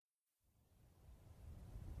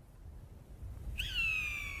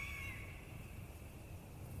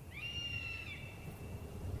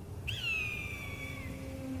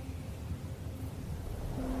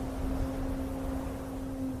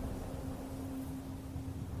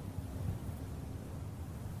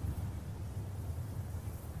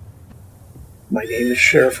My name is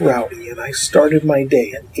Sheriff Rowdy, and I started my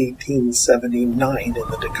day in 1879 in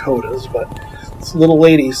the Dakotas, but this little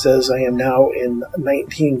lady says I am now in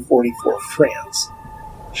 1944 France.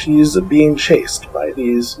 She's being chased by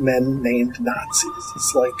these men named Nazis.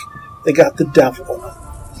 It's like they got the devil in them.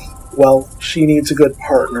 Well, she needs a good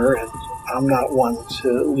partner, and I'm not one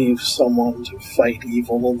to leave someone to fight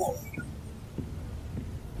evil alone.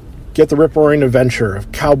 Get the rip-roaring adventure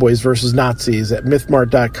of Cowboys vs. Nazis at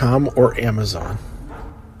mythmart.com or Amazon.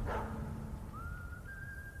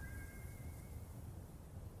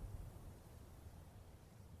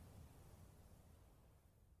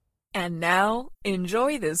 And now,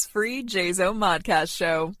 enjoy this free JZO Modcast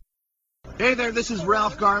show. Hey there, this is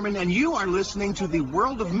Ralph Garman, and you are listening to the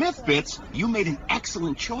World of Myth Bits. You made an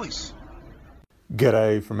excellent choice.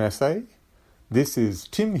 G'day from SA. This is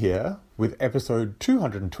Tim here with episode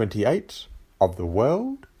 228 of the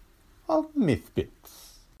World of Myth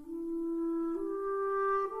Bits.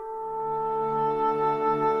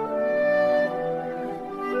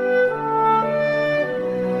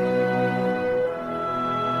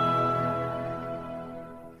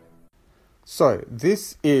 So,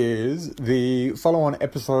 this is the follow-on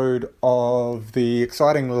episode of the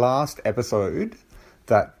exciting last episode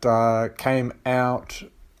that came out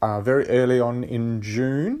very early on in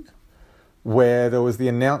June, where there was the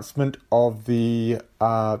announcement of the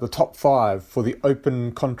top 5 for the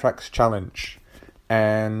Open Contracts Challenge.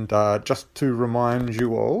 And just to remind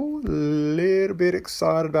you all, a little bit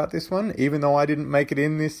excited about this one, even though I didn't make it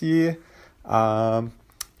in this year.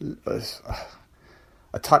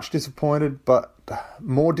 A touch disappointed, but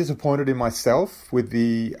more disappointed in myself with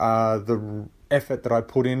the effort that I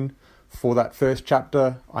put in for that first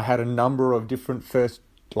chapter. I had a number of different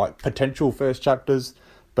potential first chapters,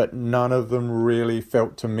 but none of them really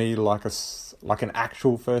felt to me like an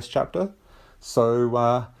actual first chapter.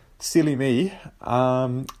 So silly me,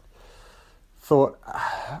 thought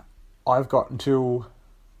I've got until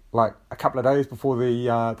like a couple of days before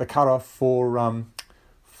the cutoff for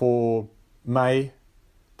May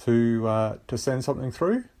to send something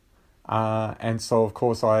through, and so of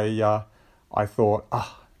course I thought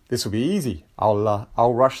this will be easy.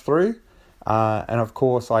 I'll rush through, and of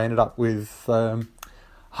course I ended up with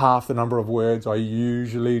half the number of words I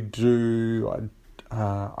usually do.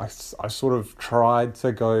 I sort of tried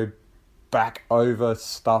to go back over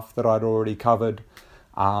stuff that I'd already covered,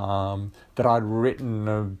 that I'd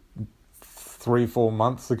written 3-4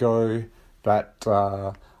 months ago, that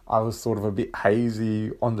I was sort of a bit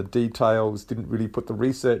hazy on the details, didn't really put the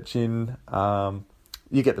research in.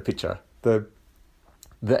 You get the picture. The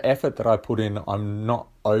effort that I put in, I'm not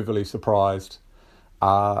overly surprised,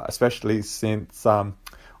 especially since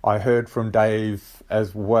I heard from Dave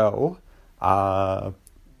as well.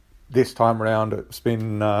 This time around, it's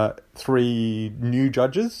been 3 new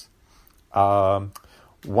judges.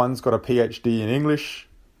 One's got a PhD in English,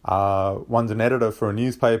 one's an editor for a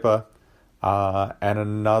newspaper, and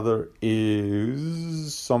another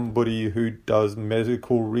is somebody who does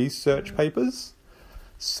medical research papers.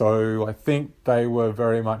 So I think they were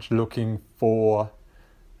very much looking for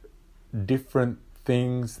different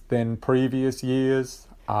things than previous years.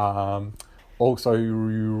 Also,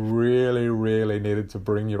 you really, really needed to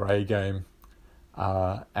bring your A game.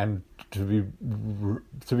 And to be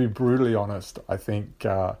brutally honest, I think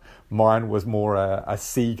mine was more a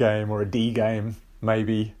C game or a D game,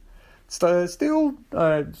 maybe. So still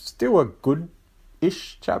a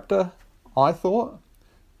good-ish chapter, I thought,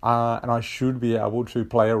 and I should be able to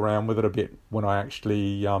play around with it a bit when I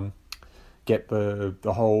actually get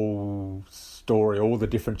the whole story, all the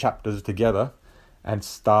different chapters together, and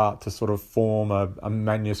start to sort of form a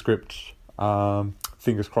manuscript.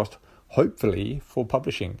 Fingers crossed, hopefully for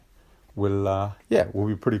publishing, will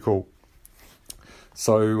be pretty cool.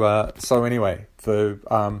 So anyway,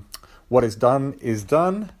 what is done is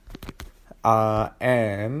done.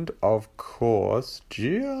 And of course,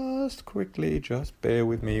 just bear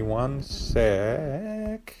with me one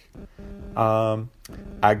sec.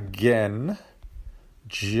 Again,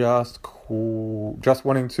 just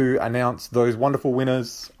wanting to announce those wonderful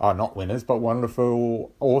winners, not winners, but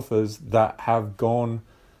wonderful authors that have gone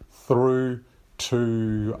through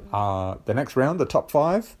to the next round, the top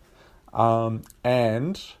 5.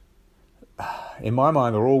 And in my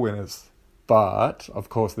mind, they're all winners. But, of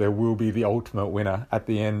course, there will be the ultimate winner at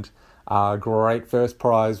the end. Great first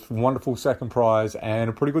prize, wonderful second prize, and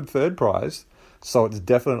a pretty good third prize. So it's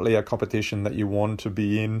definitely a competition that you want to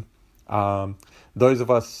be in. Those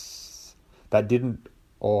of us that didn't,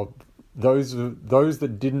 or those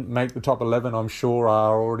that didn't make the top 11, I'm sure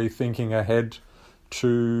are already thinking ahead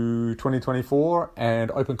to 2024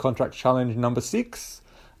 and Open Contract Challenge number 6.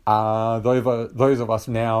 Those of us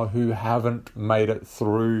now who haven't made it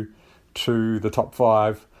through to the top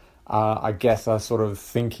 5, I guess are sort of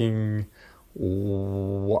thinking,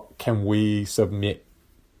 what can we submit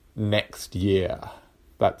next year?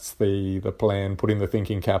 That's the plan, putting the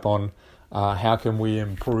thinking cap on. How can we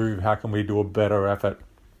improve? How can we do a better effort?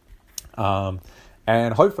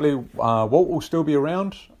 And hopefully Walt will still be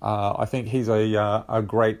around. I think he's a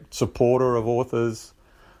great supporter of authors.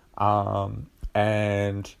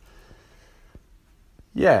 And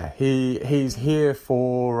yeah, he's here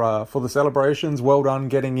for the celebrations. Well done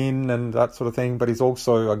getting in and that sort of thing. But he's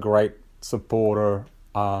also a great supporter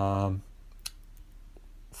for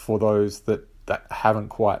those that haven't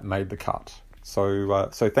quite made the cut. So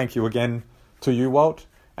thank you again to you, Walt.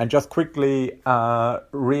 And just quickly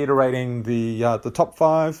reiterating the top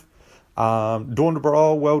 5. Dawn de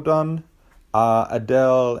Broglie, well done.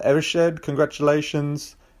 Adele Evershed,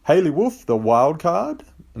 congratulations. Hayley Wolf, the wild card.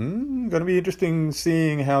 Going to be interesting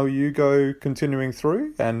seeing how you go continuing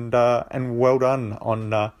through. And well done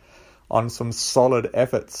on some solid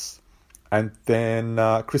efforts. And then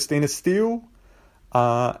Christina Steele.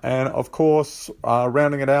 And of course,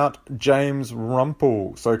 rounding it out, James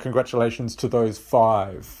Rumpel. So congratulations to those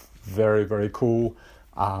 5. Very, very cool.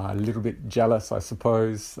 A little bit jealous, I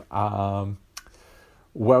suppose.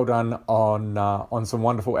 Well done on some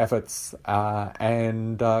wonderful efforts.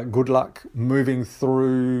 And good luck moving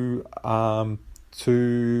through to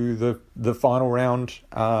the final round.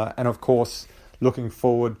 And of course, looking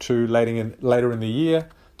forward to later in the year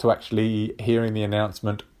to actually hearing the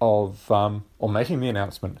announcement of, or making the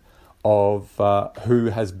announcement of who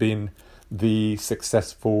has been the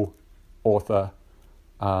successful author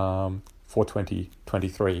for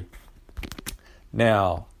 2023.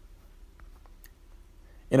 Now,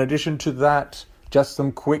 in addition to that, just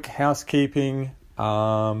some quick housekeeping.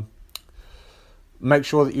 Make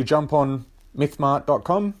sure that you jump on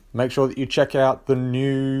mythmart.com. Make sure that you check out the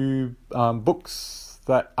new books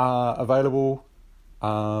that are available,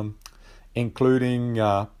 including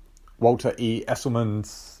Walter E.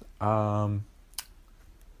 Esselman's, now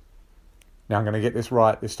I'm going to get this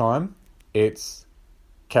right this time, it's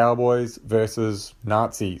Cowboys versus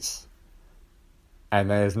Nazis, and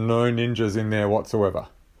there's no ninjas in there whatsoever,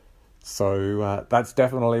 so that's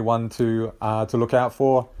definitely one to look out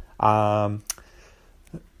for.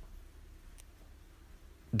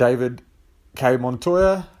 David K.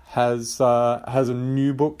 Montoya has a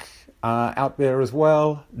new book out there as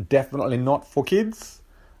well, definitely not for kids.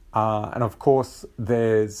 And of course,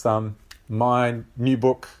 there's my new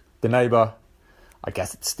book, The Neighbour. I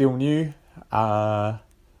guess it's still new. And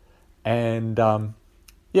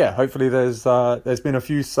hopefully there's been a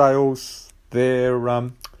few sales there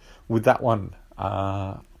with that one,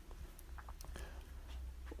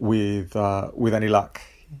 with any luck.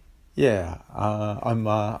 Yeah,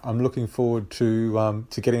 I'm looking forward to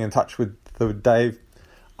getting in touch with Dave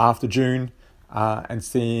after June, and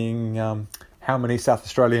seeing how many South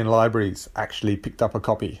Australian libraries actually picked up a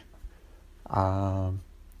copy.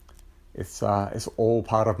 It's all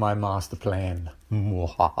part of my master plan.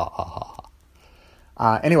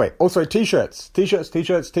 Anyway, also t-shirts.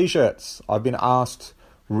 I've been asked,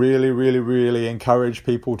 really encourage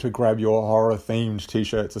people to grab your horror themed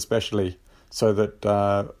t-shirts, especially, so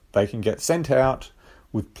that they can get sent out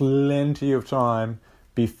with plenty of time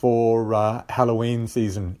before Halloween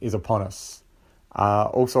season is upon us.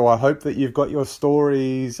 Also, I hope that you've got your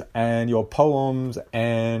stories and your poems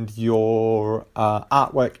and your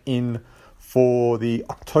artwork in for the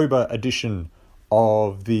October edition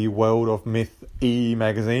of the World of Myth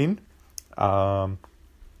e-magazine.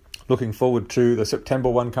 Looking forward to the September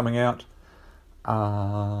one coming out,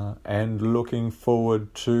 and looking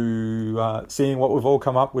forward to seeing what we've all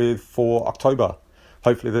come up with for October.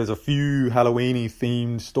 Hopefully there's a few Halloween-y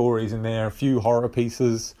themed stories in there, a few horror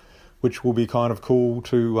pieces, which will be kind of cool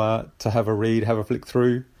to have a read, have a flick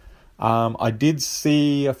through. I did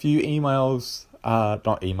see a few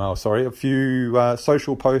a few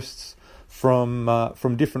social posts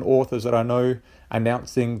from different authors that I know,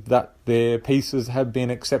 announcing that their pieces have been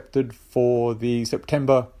accepted for the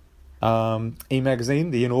September e-magazine,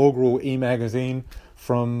 the inaugural e-magazine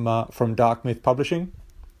from Dark Myth Publishing.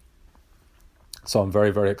 So I'm very,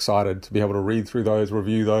 very excited to be able to read through those,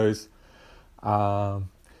 review those.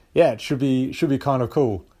 It should be kind of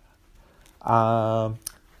cool.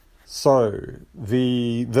 So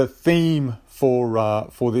the theme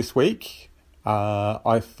for this week,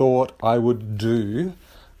 I thought I would do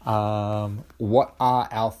what are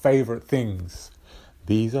our favourite things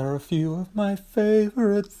These are a few of my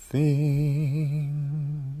favorite things.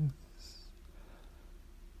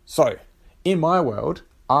 So, in my world,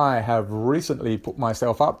 I have recently put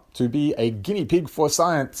myself up to be a guinea pig for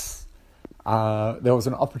science. There was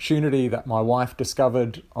an opportunity that my wife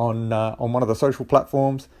discovered on one of the social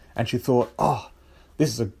platforms, and she thought, oh, this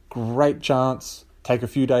is a great chance. Take a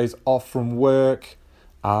few days off from work.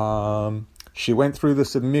 She went through the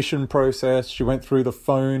submission process. She went through the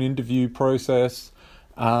phone interview process.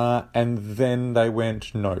 And then they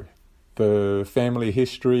went, no. The family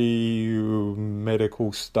history,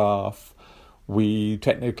 medical staff, we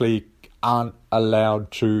technically aren't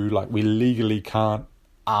allowed to, we legally can't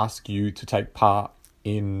ask you to take part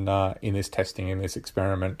in this testing, in this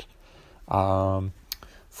experiment. For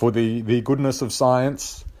the goodness of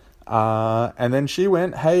science. And then she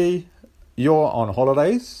went, hey, you're on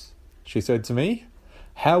holidays, she said to me.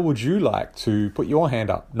 How would you like to put your hand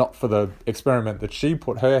up? Not for the experiment that she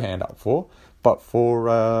put her hand up for, but for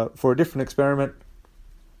a different experiment,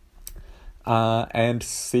 and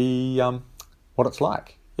see what it's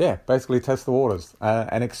like. Yeah, basically test the waters.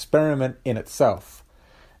 An experiment in itself.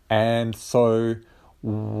 And so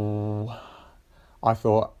I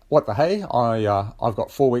thought, what the hey? I've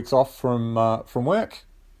got 4 weeks off from work.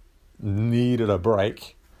 Needed a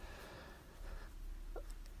break.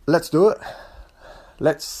 Let's do it.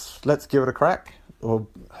 Let's give it a crack. Or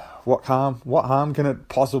what harm can it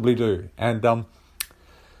possibly do? And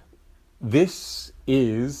this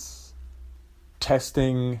is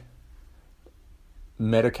testing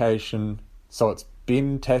medication. So it's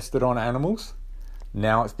been tested on animals.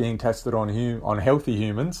 Now it's being tested on healthy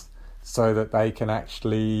humans, so that they can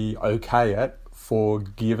actually okay it for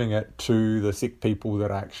giving it to the sick people that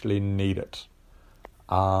actually need it.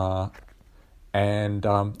 And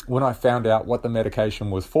when I found out what the medication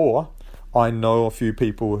was for, I know a few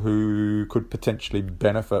people who could potentially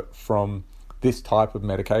benefit from this type of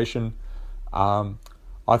medication. I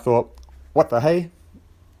thought, what the hey?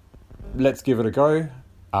 Let's give it a go.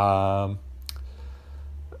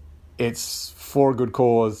 It's for a good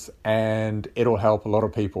cause, and it'll help a lot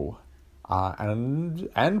of people,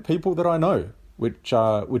 and people that I know, which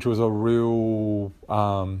was a real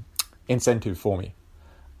incentive for me.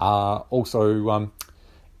 Also,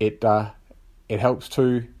 it helps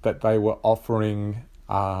too that they were offering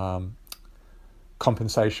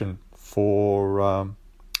compensation for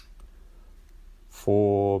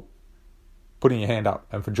putting your hand up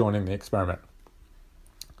and for joining the experiment.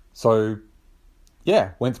 So,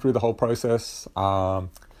 yeah, went through the whole process.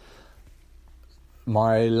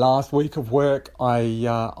 My last week of work,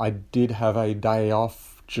 I did have a day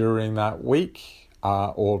off during that week.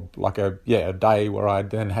 Or a day where I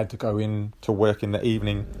then had to go in to work in the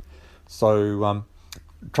evening. So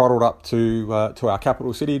trottled up to our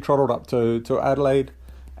capital city, trottled up to Adelaide,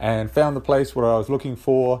 and found the place where I was looking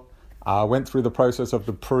for. Went through the process of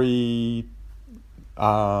the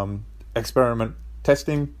experiment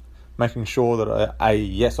testing, making sure that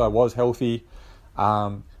yes, I was healthy.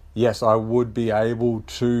 Yes, I would be able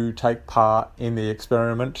to take part in the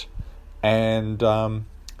experiment, and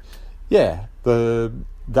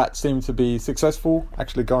that seemed to be successful,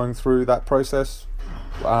 actually going through that process,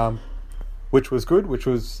 which was good, which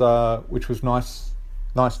was nice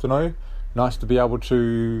to know, nice to be able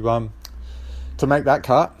to make that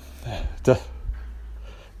cut.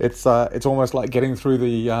 It's almost like getting through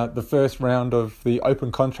the first round of the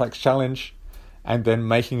Open Contracts Challenge, and then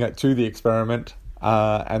making it to the experiment,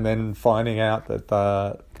 and then finding out that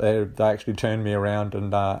they actually turned me around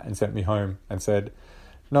and sent me home and said,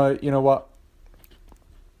 no, you know what?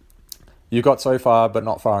 You got so far, but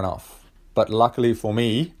not far enough. But luckily for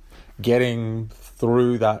me, getting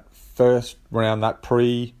through that first round, that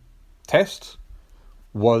pre-test,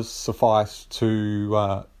 was suffice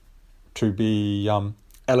to be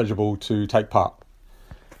eligible to take part.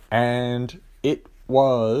 And it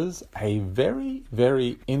was a very,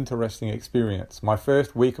 very interesting experience. My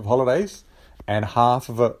first week of holidays, and half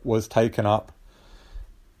of it was taken up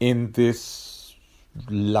in this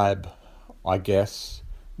lab, I guess,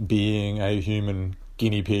 being a human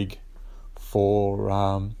guinea pig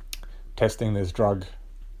for testing this drug.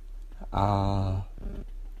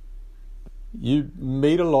 You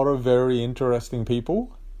meet a lot of very interesting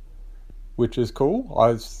people, which is cool.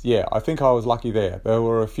 I think I was lucky there. There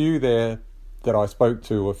were a few there that I spoke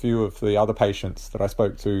to, a few of the other patients that I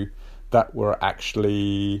spoke to, that were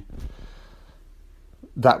actually,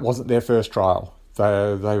 that wasn't their first trial.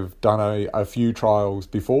 They've done a few trials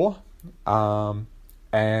before,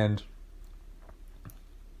 and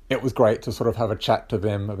it was great to sort of have a chat to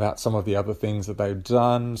them about some of the other things that they've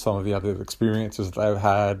done, some of the other experiences that they've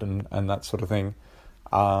had, and that sort of thing.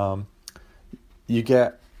 You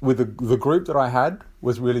get, with the group that I had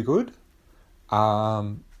was really good.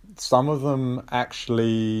 Some of them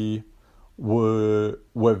actually were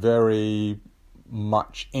very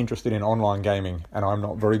much interested in online gaming, and I'm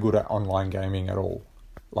not very good at online gaming at all.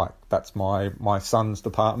 Like, that's my son's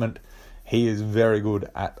department. He is very good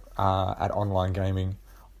at online gaming,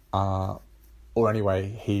 or anyway,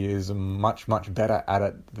 he is much better at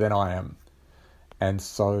it than I am. And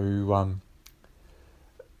so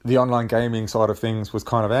the online gaming side of things was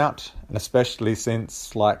kind of out, and especially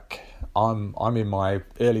since, like, I'm in my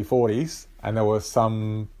early 40s, and there were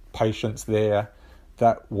some patients there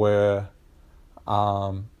that were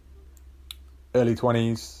early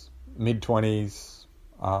 20s, mid 20s.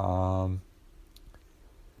 I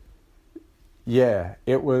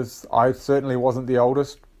certainly wasn't the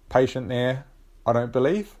oldest patient there, I don't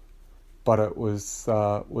believe, but it was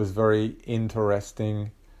very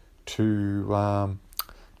interesting to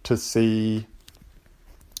see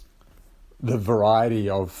the variety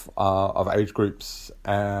of age groups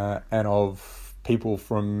and of people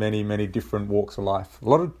from many different walks of life. A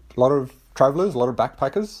lot of travellers, a lot of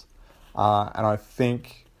backpackers, and I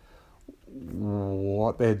think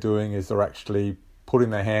what they're doing is they're actually putting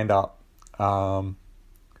their hand up,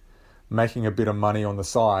 making a bit of money on the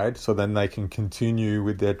side, so then they can continue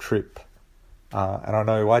with their trip. And I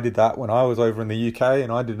know I did that when I was over in the UK,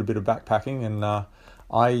 and I did a bit of backpacking, and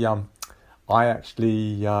I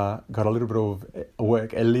actually got a little bit of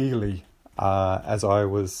work illegally as I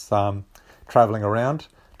was travelling around,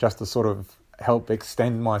 just to sort of help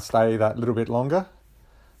extend my stay that little bit longer.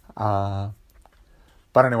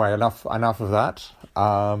 But anyway, enough of that.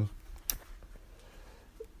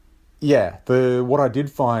 What I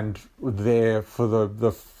did find there for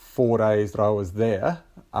the 4 days that I was there,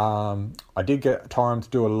 I did get time to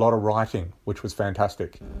do a lot of writing, which was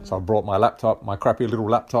fantastic. So I brought my laptop, my crappy little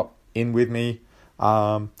laptop, in with me.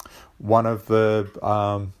 One of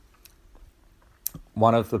the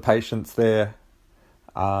patients there,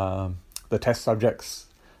 the test subjects,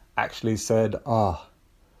 actually said,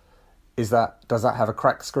 does that have a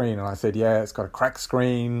cracked screen? And I said, yeah, it's got a cracked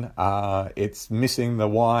screen. It's missing the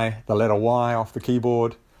letter Y off the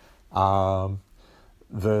keyboard.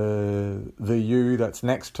 The U that's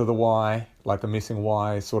next to the Y, like the missing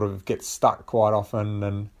Y, sort of gets stuck quite often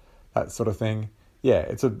and that sort of thing. Yeah,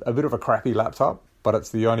 it's a bit of a crappy laptop, but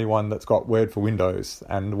it's the only one that's got Word for Windows,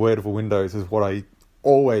 and Word for Windows is what I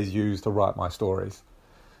always use to write my stories.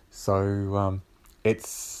 So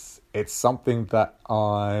it's something that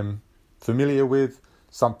I'm familiar with,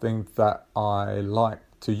 something that I like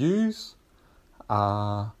to use.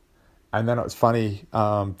 And then it was funny,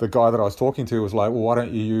 the guy that I was talking to was like, well, why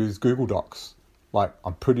don't you use Google Docs? Like,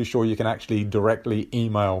 I'm pretty sure you can actually directly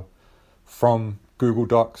email from Google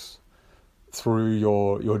Docs through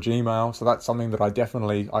your Gmail. So that's something that I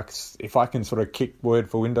definitely, if I can sort of kick Word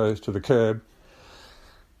for Windows to the curb,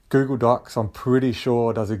 Google Docs, I'm pretty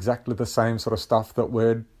sure, does exactly the same sort of stuff that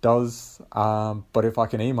Word does. But if I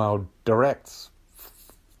can email direct,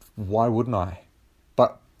 why wouldn't I?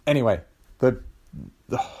 But anyway, the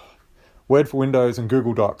Word for Windows and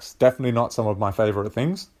Google Docs, definitely not some of my favourite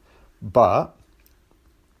things. But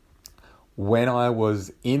when I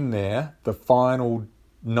was in there, the final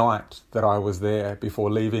night that I was there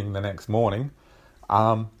before leaving the next morning,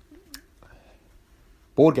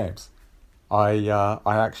 board games. I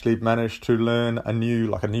actually managed to learn a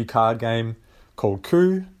new card game called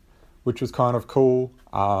Coup, which was kind of cool.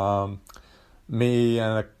 Me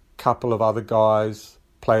and a couple of other guys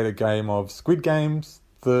played a game of Squid Games,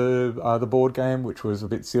 the board game, which was a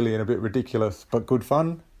bit silly and a bit ridiculous, but good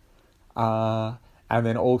fun. And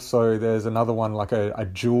then also there's another one, like a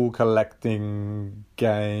jewel collecting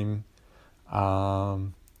game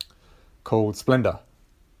called Splendor,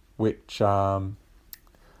 which it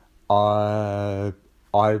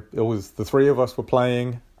was the three of us were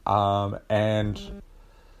playing, and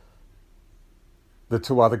the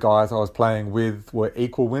two other guys I was playing with were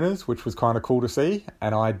equal winners, which was kind of cool to see.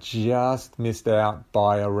 And I just missed out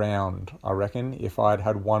by a round. I reckon if I'd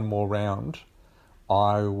had one more round,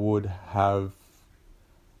 I would have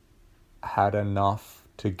had enough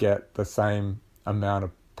to get the same amount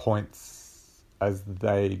of points as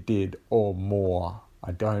they did or more.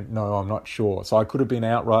 I don't know, I'm not sure. So I could have been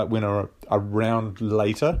outright winner a round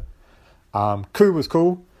later. Coup was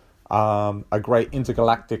cool. A great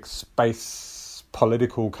intergalactic space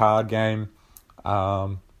political card game.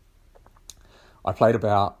 I played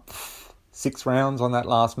about 6 rounds on that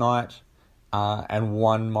last night and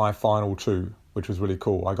won my final 2, which was really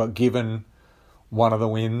cool. I got given one of the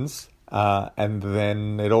wins And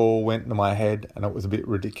then it all went into my head and it was a bit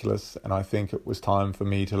ridiculous, and I think it was time for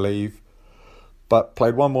me to leave. But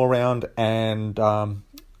played one more round and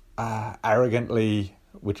arrogantly,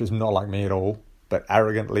 which is not like me at all, but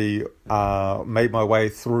arrogantly made my way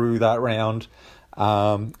through that round,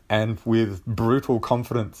 and with brutal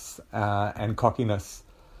confidence and cockiness,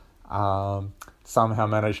 somehow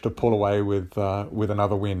managed to pull away with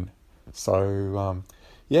another win. So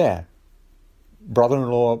yeah,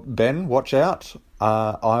 brother-in-law Ben, watch out.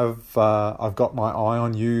 I've got my eye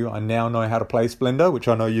on you. I now know how to play Splendor, which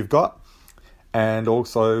I know you've got, and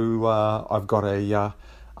also I've got a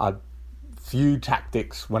few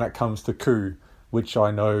tactics when it comes to coup, which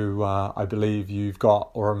I know I believe you've got,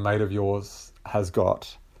 or a mate of yours has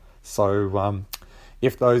got. So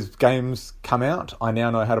if those games come out, I now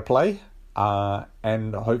know how to play,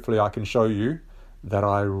 and hopefully I can show you that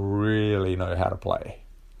I really know how to play.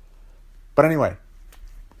 But anyway,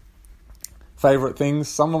 favourite things,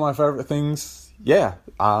 some of my favourite things,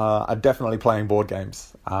 are definitely playing board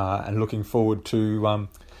games, and looking forward to,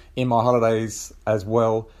 in my holidays as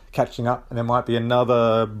well, catching up. And there might be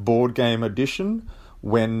another board game edition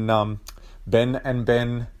when Ben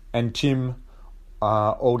and Tim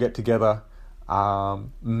all get together,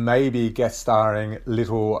 maybe guest starring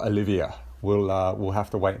little Olivia. We'll have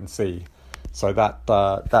to wait and see. So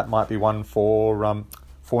that might be one for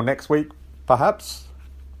next week, perhaps.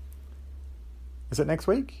 Is it next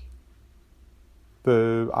week?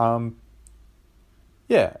 It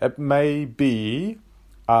may be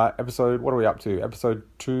episode, what are we up to? Episode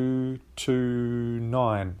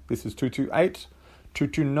 229. This is 228.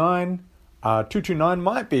 229. 229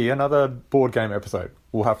 might be another board game episode.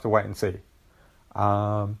 We'll have to wait and see.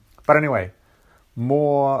 But anyway,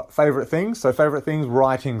 more favourite things. So favourite things,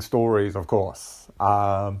 writing stories, of course.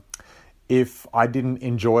 If I didn't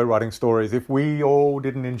enjoy writing stories, if we all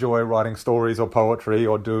didn't enjoy writing stories or poetry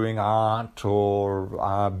or doing art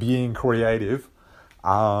or being creative,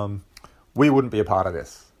 we wouldn't be a part of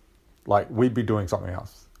this. Like, we'd be doing something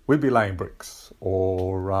else. We'd be laying bricks,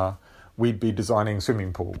 or we'd be designing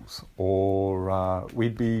swimming pools, or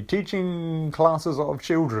we'd be teaching classes of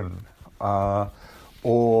children,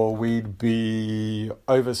 or we'd be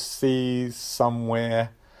overseas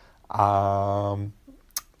somewhere,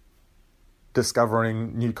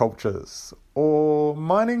 discovering new cultures, or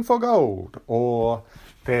mining for gold, or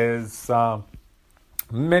there's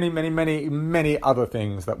many other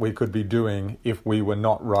things that we could be doing if we were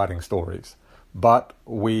not writing stories. But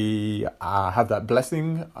we have that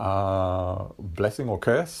blessing or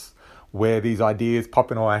curse, where these ideas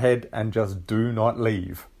pop into our head and just do not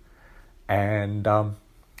leave. And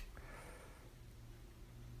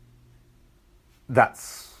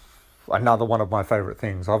that's another one of my favourite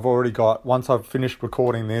things. I've already got, once I've finished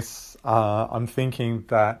recording this, I'm thinking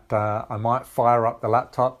that I might fire up the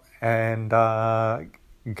laptop and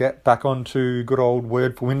get back onto good old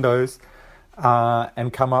Word for Windows,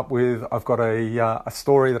 and come up with, I've got a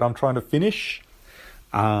story that I'm trying to finish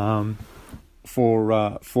for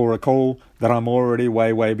a call that I'm already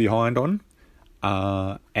way behind on,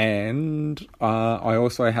 and I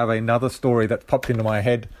also have another story that popped into my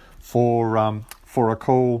head for a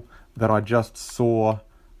call that I just saw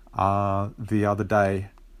the other day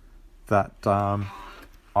that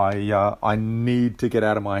I need to get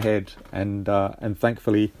out of my head, and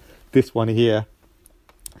thankfully this one here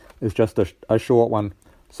is just a short one,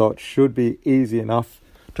 so it should be easy enough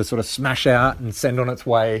to sort of smash out and send on its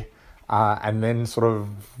way, and then sort of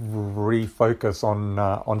refocus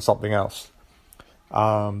on something else.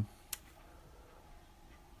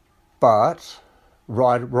 But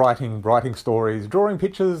writing stories, drawing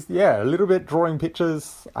pictures, a little bit drawing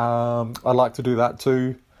pictures. I like to do that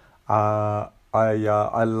too. I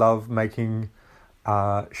love making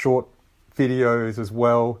short videos as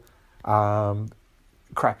well.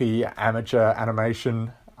 Crappy amateur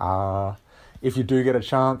animation. If you do get a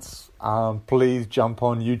chance, please jump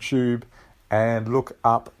on YouTube and look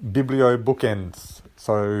up Biblio Bookends.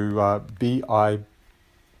 So BIBLIO,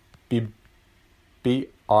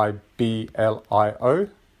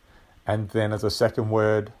 and then as a second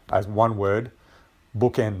word, as one word,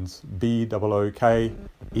 Bookends, BOOKENDS.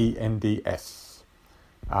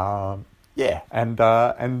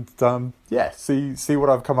 See what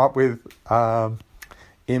I've come up with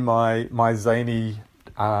in my zany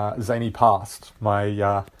past,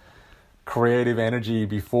 my creative energy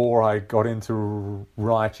before I got into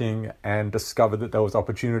writing and discovered that there was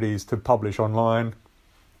opportunities to publish online.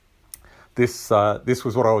 This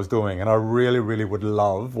was what I was doing, and I really would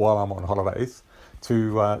love, while I'm on holidays,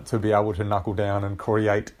 to be able to knuckle down and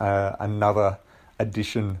create another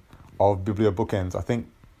edition of Biblio Bookends. I think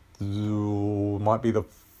might be the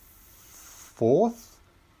fourth,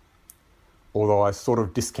 although I sort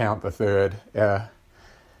of discount the third.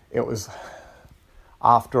 It was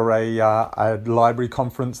after a library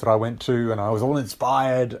conference that I went to, and I was all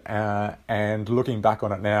inspired, and looking back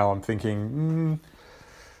on it now, I'm thinking,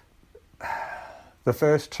 the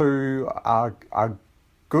first two are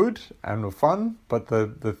good and were fun, but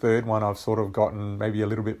the third one I've sort of gotten maybe a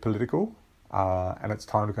little bit political, and it's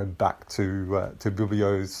time to go back to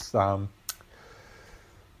Biblio's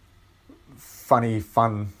funny,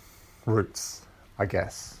 fun roots, I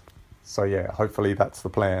guess. So yeah, hopefully that's the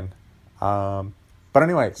plan. But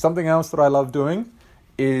anyway, something else that I love doing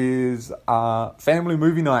is family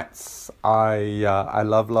movie nights. I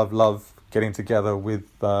love getting together with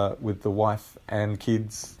the wife and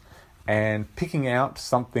kids and picking out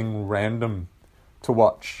something random to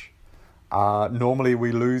watch. Normally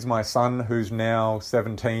we lose my son, who's now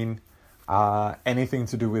 17, anything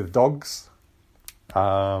to do with dogs.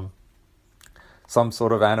 Some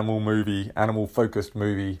sort of animal-focused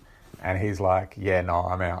movie, and he's like, yeah, no,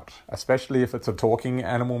 I'm out. Especially if it's a talking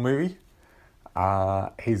animal movie.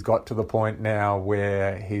 He's got to the point now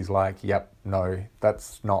where he's like, yep, no,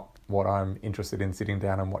 that's not what I'm interested in sitting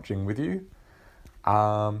down and watching with you.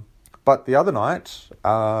 But the other night,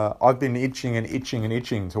 I've been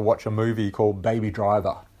itching to watch a movie called Baby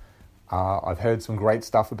Driver. I've heard some great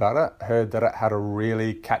stuff about it. Heard that it had a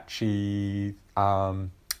really catchy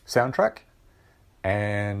soundtrack.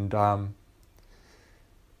 And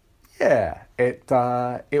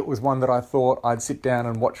it was one that I thought I'd sit down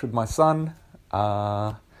and watch with my son.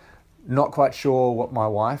 Not quite sure what my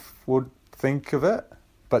wife would think of it,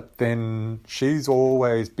 but then she's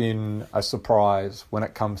always been a surprise when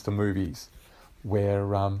it comes to movies,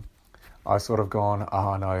 where I sort of gone,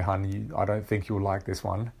 oh no, honey, I don't think you'll like this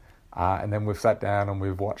one. And then we've sat down and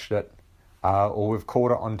we've watched it, or we've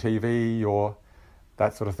caught it on TV or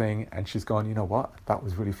that sort of thing. And she's gone, you know what, that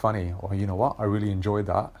was really funny. Or, you know what, I really enjoyed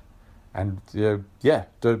that. And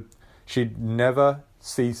she never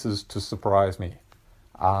ceases to surprise me.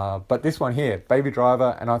 But this one here, Baby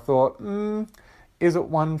Driver, and I thought, is it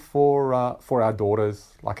one for our daughters,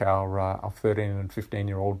 like our 13 and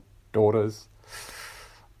 15-year-old daughters?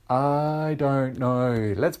 I don't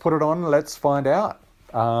know. Let's put it on. Let's find out.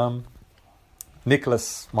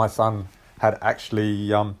 Nicholas, my son, had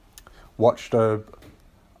actually watched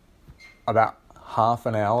about half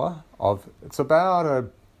an hour of. It's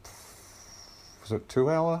about was it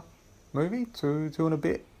 2-hour movie? Two and a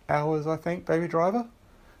bit hours, I think. Baby Driver,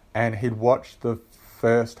 and he'd watched the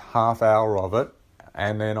first half hour of it.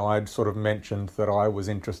 And then I'd sort of mentioned that I was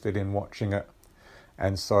interested in watching it.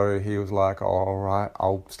 And so he was like, all right,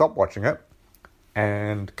 I'll stop watching it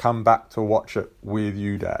and come back to watch it with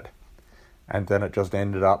you, Dad. And then it just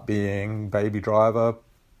ended up being Baby Driver.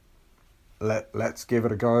 Let's give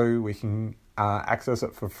it a go. We can access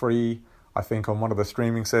it for free, I think, on one of the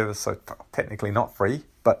streaming services. So technically not free,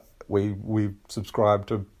 but we subscribe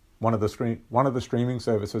to one of the streaming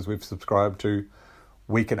services we've subscribed to.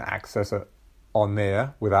 We can access it on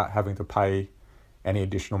there without having to pay any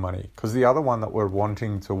additional money. Because the other one that we're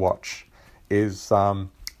wanting to watch is the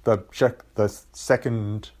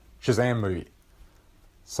second Shazam movie.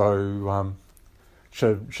 So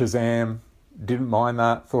Shazam, didn't mind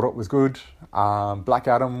that, thought it was good. Black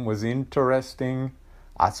Adam was interesting.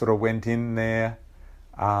 I sort of went in there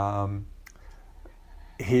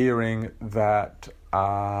hearing that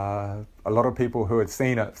a lot of people who had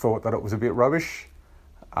seen it thought that it was a bit rubbish.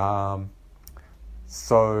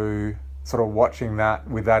 So sort of watching that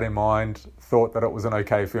with that in mind, thought that it was an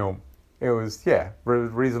okay film. It was,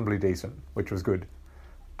 reasonably decent, which was good.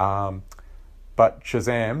 But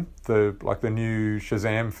Shazam, the new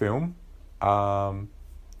Shazam film,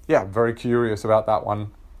 very curious about that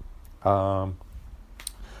one.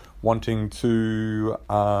 Wanting to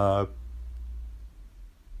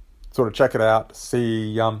sort of check it out,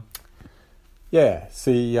 see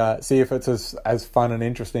if it's as fun and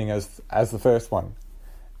interesting as the first one.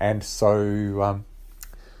 And so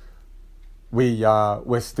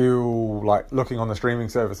we're still looking on the streaming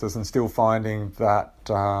services and still finding that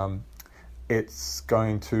it's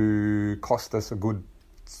going to cost us a good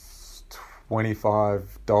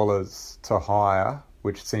 $25 to hire,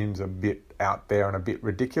 which seems a bit out there and a bit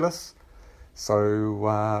ridiculous.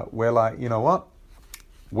 So we're like, you know what?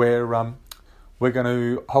 We're going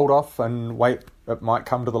to hold off and wait. It might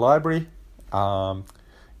come to the library.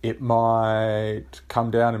 It might come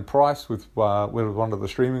down in price with one of the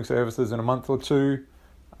streaming services in a month or two.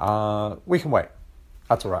 We can wait.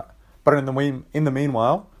 That's all right. But in the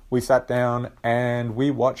meanwhile, we sat down and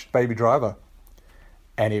we watched Baby Driver,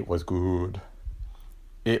 and it was good.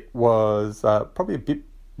 it was probably a bit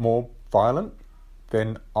more violent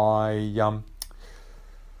than I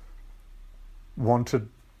wanted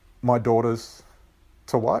my daughters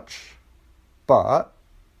to watch. But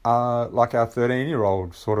like our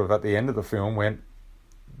 13-year-old sort of at the end of the film went,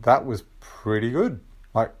 that was pretty good.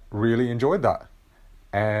 Like, really enjoyed that.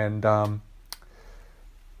 And our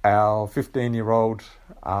 15-year-old,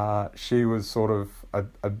 she was sort of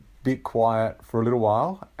a bit quiet for a little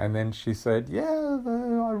while, and then she said, yeah,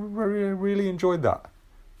 I really enjoyed that.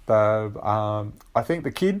 I think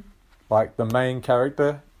the kid, like the main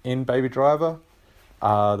character in Baby Driver,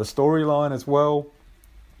 the storyline as well,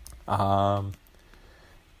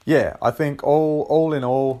 yeah, I think all in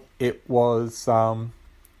all, it was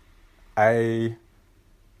a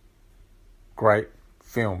great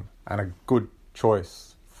film and a good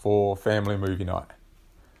choice for family movie night.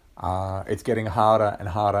 It's getting harder and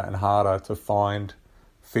harder and harder to find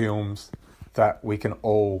films that we can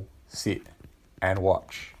all sit and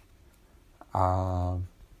watch. And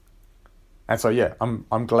so yeah,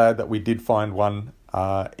 I'm glad that we did find one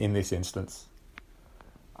in this instance.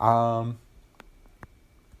 What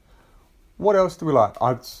else do we like?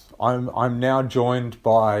 I'm now joined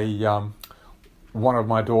by one of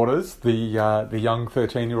my daughters, the young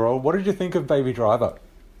 13-year-old. What did you think of Baby Driver?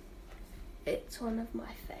 It's one of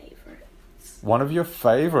my favourites. One of your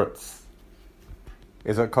favourites?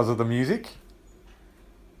 Is it because of the music?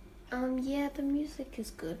 Yeah, the music is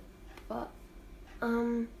good, but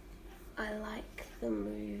I like the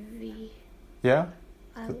movie. Yeah?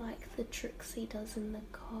 I like the tricks he does in the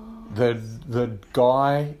car. The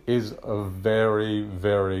guy is a very,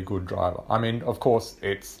 very good driver. I mean, of course,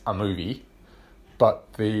 it's a movie,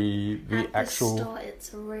 but the actual... At the start,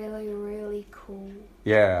 it's really, really cool.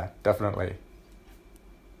 Yeah, definitely.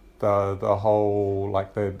 The whole,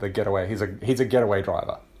 like, the getaway. He's a getaway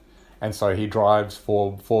driver. And so he drives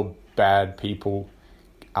for bad people,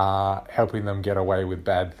 helping them get away with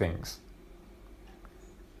bad things.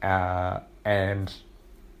 And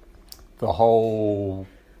the whole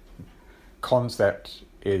concept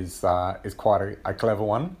is quite a clever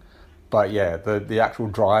one. But yeah, the actual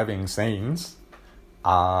driving scenes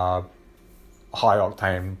are high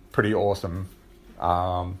octane, pretty awesome.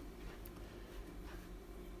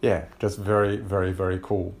 Yeah, just very, very, very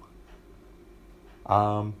cool.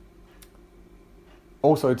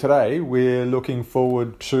 Also today, we're looking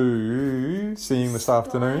forward to seeing this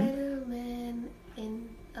afternoon. Spider-Man in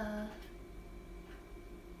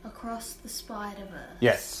Across the Spider-Verse.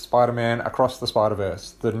 Yes, Spider-Man Across the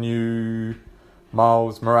Spider-Verse, the new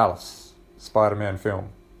Miles Morales Spider-Man film.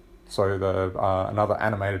 So the another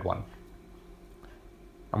animated one.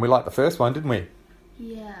 And we liked the first one, didn't we?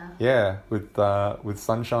 Yeah. Yeah, with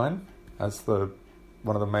Sunshine as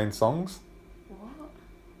one of the main songs. What?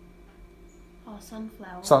 Oh,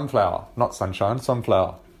 Sunflower. Sunflower, not Sunshine,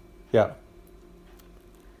 Sunflower. Yeah.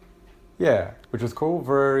 Yeah, which is cool.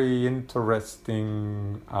 Very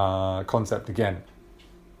interesting concept again.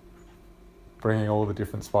 Bringing all the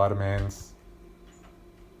different Spider-Mans.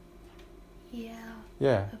 Yeah.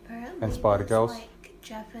 Yeah. Apparently And Spider-Girls. there's, like,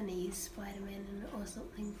 Japanese Spider-Man in it or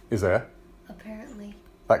something. Is there? Apparently.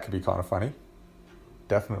 That could be kind of funny.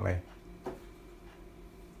 Definitely.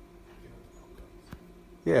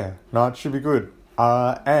 Yeah, no, it should be good.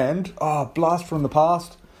 And Blast from the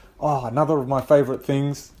Past. Oh, another of my favourite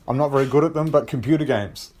things. I'm not very good at them, but computer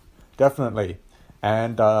games. Definitely.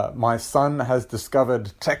 And my son has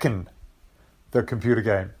discovered Tekken, the computer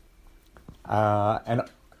game. And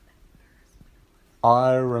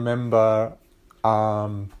I remember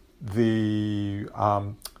when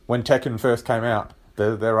Tekken first came out.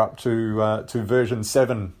 They're up to version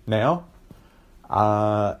 7 now.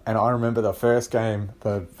 And I remember the first game,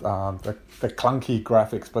 the clunky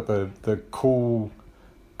graphics, but the cool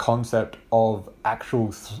concept of actual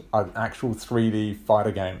 3D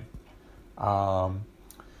fighter game.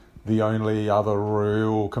 The only other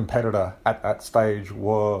real competitor at that stage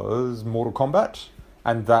was Mortal Kombat,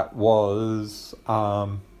 and that was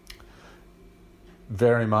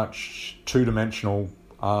very much two-dimensional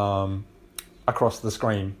across the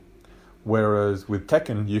screen. Whereas with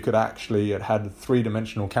Tekken, it had a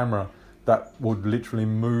three-dimensional camera that would literally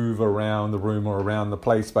move around the room or around the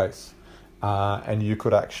play space. And you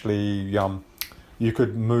could actually, you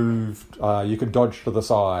could move, you could dodge to the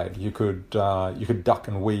side, you could duck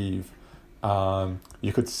and weave,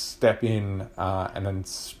 you could step in and then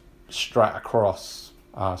strafe across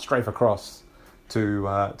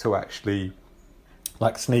to actually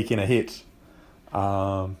like sneak in a hit.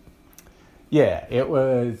 Yeah, it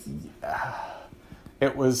was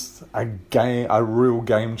a real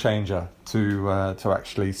game changer to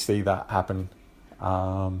actually see that happen.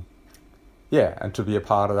 And to be a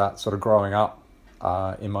part of that sort of growing up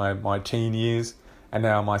in my teen years, and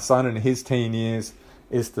now my son in his teen years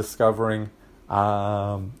is discovering,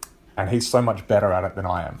 and he's so much better at it than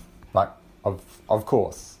I am. Like, of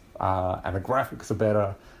course, and the graphics are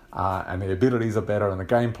better, and the abilities are better, and the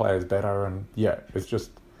gameplay is better, and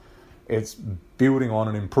it's building on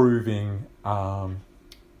and improving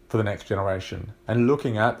for the next generation. And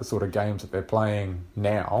looking at the sort of games that they're playing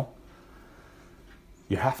now,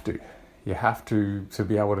 you have to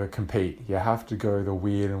be able to compete. You have to go the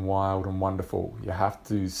weird and wild and wonderful. You have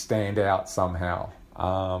to stand out somehow.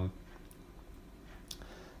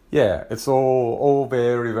 It's all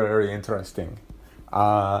very, very interesting.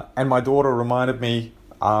 And my daughter reminded me,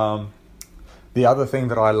 the other thing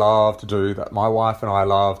that I love to do, that my wife and I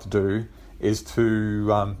love to do, is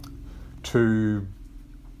to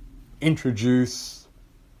introduce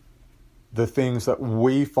the things that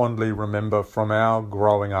we fondly remember from our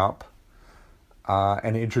growing up,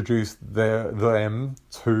 and introduce them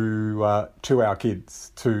to our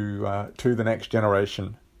kids, to the next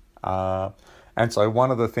generation. And so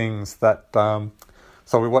one of the things that,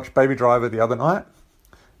 so we watched Baby Driver the other night,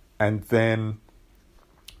 and then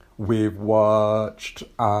we've watched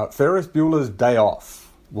Ferris Bueller's Day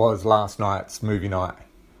Off was last night's movie night,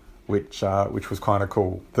 which was kind of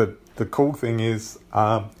cool. The cool thing is,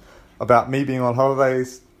 about me being on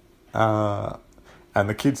holidays, and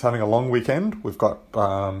the kids having a long weekend. We've got,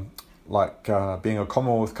 being a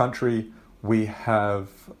Commonwealth country, we have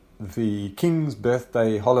the King's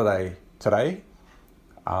birthday holiday today,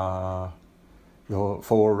 for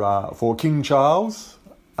King Charles,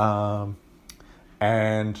 and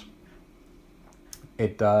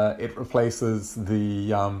it replaces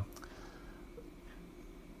the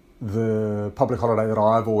public holiday that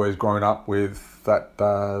I've always grown up with,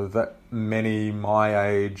 that many my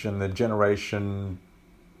age and the generation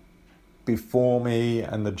before me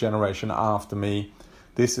and the generation after me,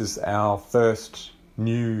 this is our first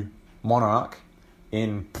new monarch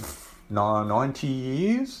in 90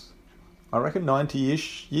 years, I reckon,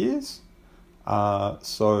 90-ish years.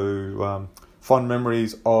 So fond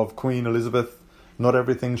memories of Queen Elizabeth. Not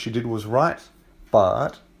everything she did was right,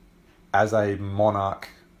 but as a monarch,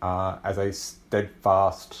 as a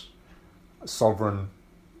steadfast sovereign,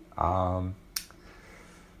 I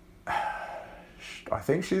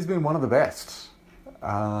think she's been one of the best.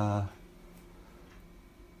 All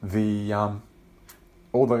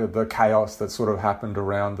the chaos that sort of happened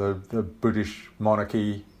around the British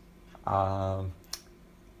monarchy,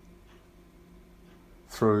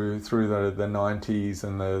 through the 90s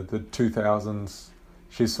and the 2000s,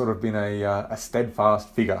 she's sort of been a steadfast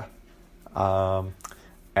figure.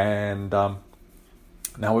 And now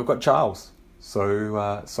we've got Charles,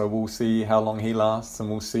 so we'll see how long he lasts, and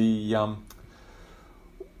we'll see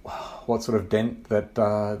what sort of dent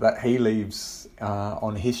that he leaves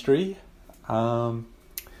on history.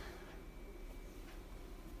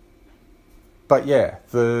 But yeah,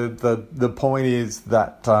 the point is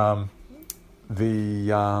that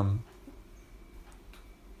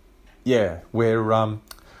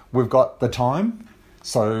we've got the time.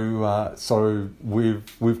 So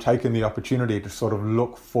we've taken the opportunity to sort of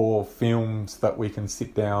look for films that we can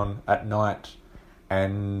sit down at night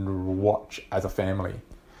and watch as a family.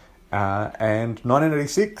 And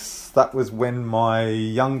 1986, that was when my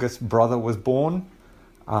youngest brother was born.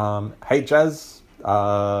 Hey Jazz,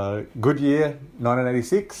 good year,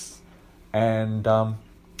 1986. And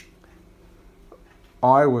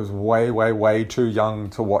I was way too young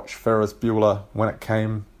to watch Ferris Bueller when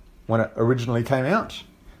it originally came out,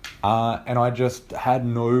 and I just had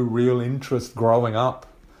no real interest growing up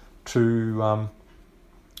to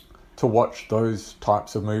watch those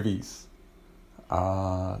types of movies.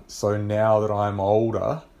 So now that I'm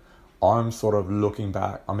older, I'm sort of looking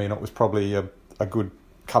back. I mean, it was probably a good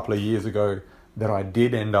couple of years ago that I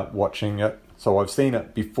did end up watching it. So I've seen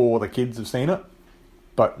it before the kids have seen it,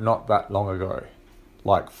 but not that long ago.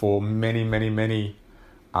 Like for many,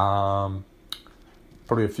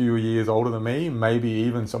 probably a few years older than me, maybe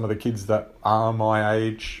even some of the kids that are my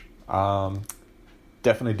age,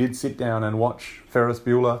 definitely did sit down and watch Ferris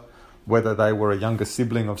Bueller, whether they were a younger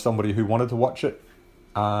sibling of somebody who wanted to watch it,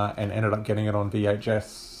 and ended up getting it on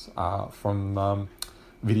VHS from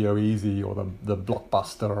Video Easy or the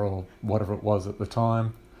Blockbuster or whatever it was at the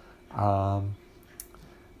time,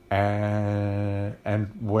 and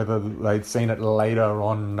whether they'd seen it later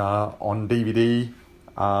on DVD,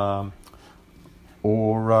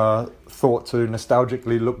 or thought to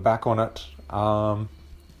nostalgically look back on it on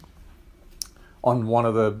one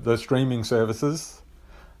of the streaming services.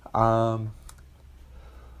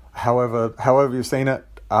 however you've seen it,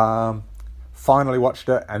 finally watched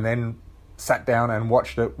it and then sat down and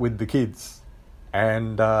watched it with the kids.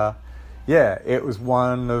 And it was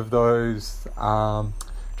one of those,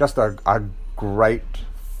 just a great,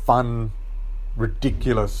 fun,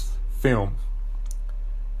 ridiculous film.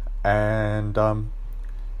 And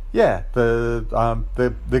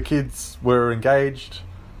the kids were engaged.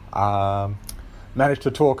 Managed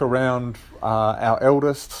to talk around our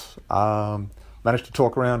eldest. Managed to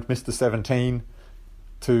talk around Mr. 17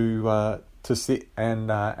 to sit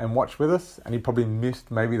and watch with us, and he probably missed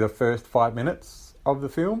maybe the first 5 minutes of the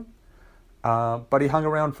film, but he hung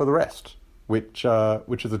around for the rest, which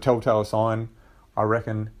is a telltale sign, I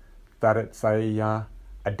reckon, that it's a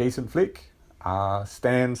decent flick,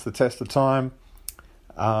 stands the test of time,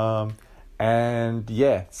 so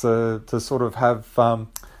to sort of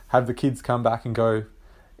have the kids come back and go,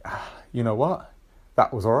 you know what,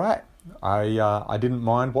 that was all right. I didn't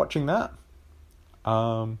mind watching that.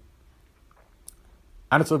 And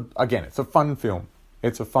it's a fun film.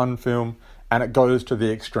 It's a fun film, and it goes to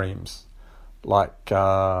the extremes, like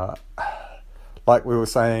we were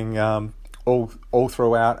saying, all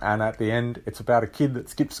throughout, and at the end, it's about a kid that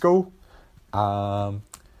skipped school, telling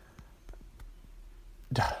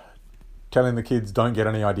the kids don't get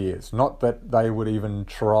any ideas. Not that they would even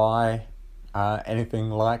try anything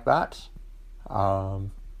like that.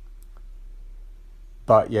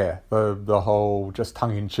 But yeah, the whole just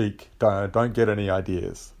tongue-in-cheek, don't get any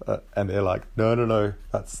ideas. And they're like, no,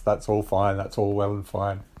 that's all fine, that's all well and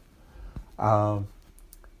fine.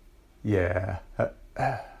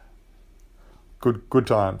 Good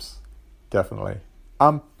times, definitely.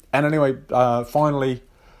 And anyway, finally,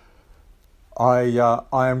 I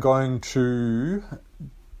am going to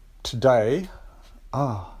today.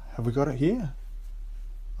 Have we got it here?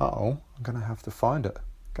 I'm gonna have to find it.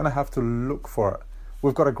 Gonna have to look for it.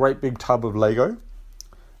 We've got a great big tub of Lego,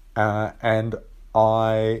 and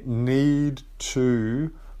I need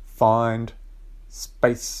to find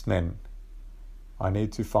spacemen. I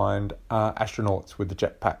need to find astronauts with the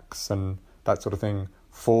jetpacks and that sort of thing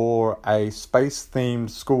for a space-themed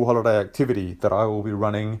school holiday activity that I will be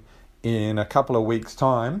running in a couple of weeks'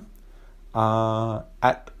 time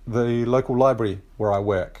at the local library where I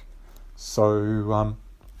work. So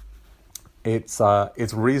it's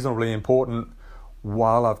reasonably important,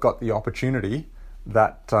 while I've got the opportunity,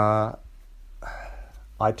 that I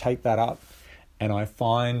take that up and I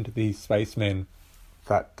find these spacemen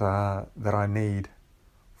that I need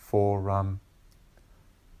for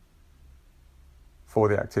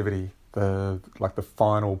the activity, the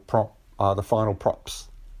final props.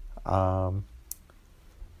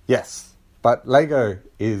 Yes, but Lego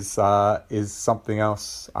is something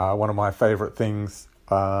else. One of my favourite things,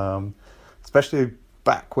 especially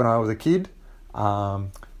back when I was a kid.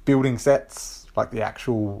 Building sets, like the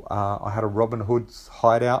actual, I had a Robin Hood's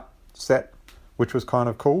hideout set, which was kind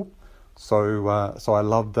of cool. So I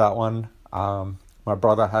loved that one. My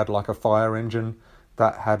brother had like a fire engine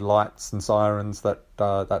that had lights and sirens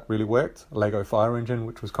that really worked. A Lego fire engine,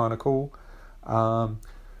 which was kind of cool. I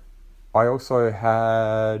also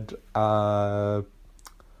had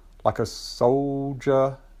like a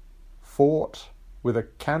soldier fort with a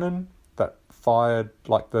cannon that fired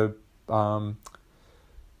like the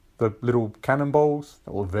little cannonballs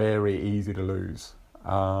that were very easy to lose.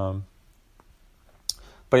 But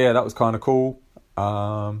yeah, that was kind of cool.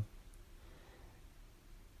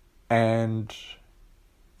 And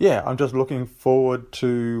yeah, I'm just looking forward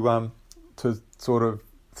to sort of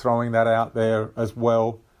throwing that out there as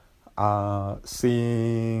well.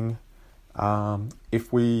 Seeing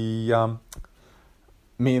if we,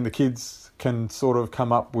 me and the kids can sort of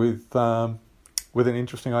come up with an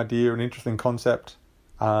interesting idea, an interesting concept,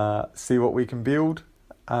 see what we can build.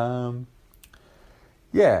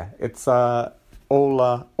 It's all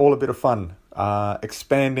a bit of fun,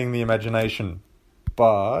 expanding the imagination.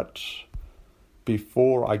 But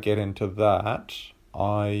before I get into that,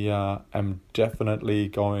 I am definitely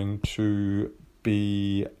going to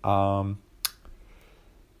be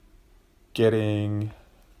getting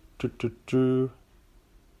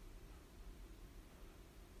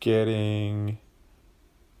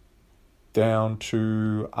down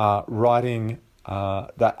to writing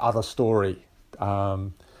that other story.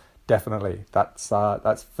 Definitely,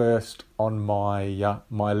 that's first on my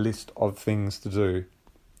my list of things to do.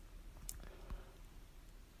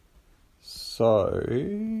 So,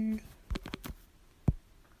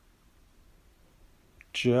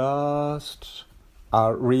 just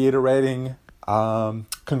reiterating,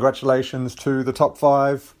 congratulations to the top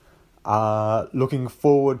 5. Looking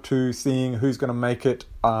forward to seeing who's going to make it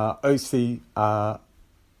OC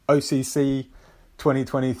OCC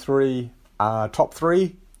 2023 top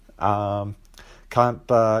 3. Can't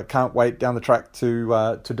wait down the track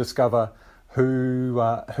to discover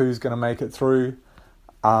who's going to make it through.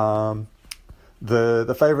 The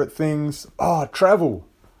favourite things. Travel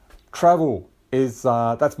is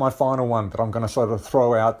that's my final one that I'm going to sort of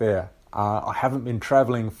throw out there. I haven't been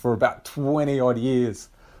travelling for about 20 odd years,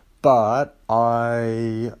 but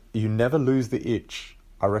you never lose the itch.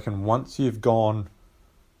 I reckon once you've gone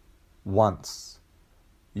once,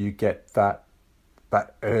 you get that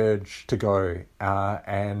urge to go.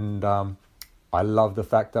 And I love the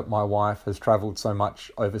fact that my wife has travelled so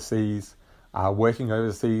much overseas, working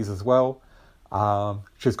overseas as well.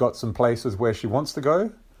 She's got some places where she wants to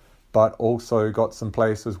go, but also got some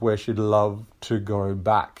places where she'd love to go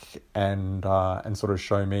back and sort of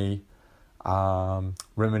show me,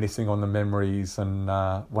 reminiscing on the memories and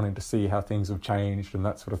wanting to see how things have changed and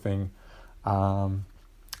that sort of thing.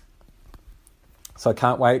 So I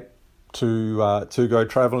can't wait to go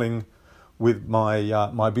travelling with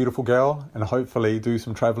my beautiful girl, and hopefully do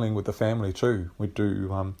some travelling with the family too. We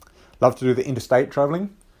do love to do the interstate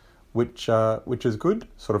travelling, which is good,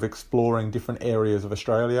 sort of exploring different areas of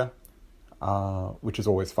Australia, which is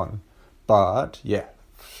always fun. But yeah,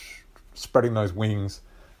 spreading those wings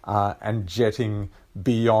and jetting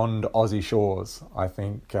beyond Aussie shores, I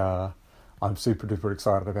think I'm super duper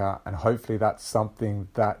excited about, and hopefully that's something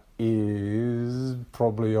that is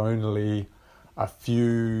probably only a few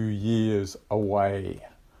years away.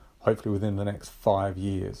 Hopefully within the next 5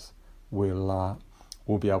 years, we'll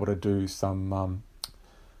be able to do some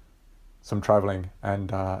travelling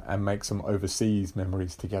and make some overseas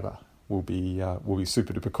memories together. Will be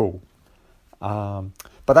super duper cool.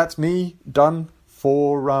 But that's me done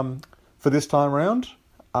for this time around.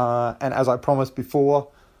 And as I promised before,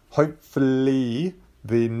 hopefully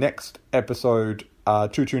the next episode,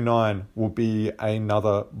 229, will be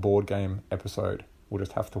another board game episode. We'll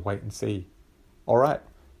just have to wait and see. All right,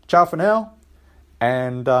 ciao for now,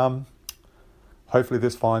 and hopefully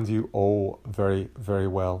this finds you all very, very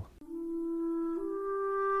well.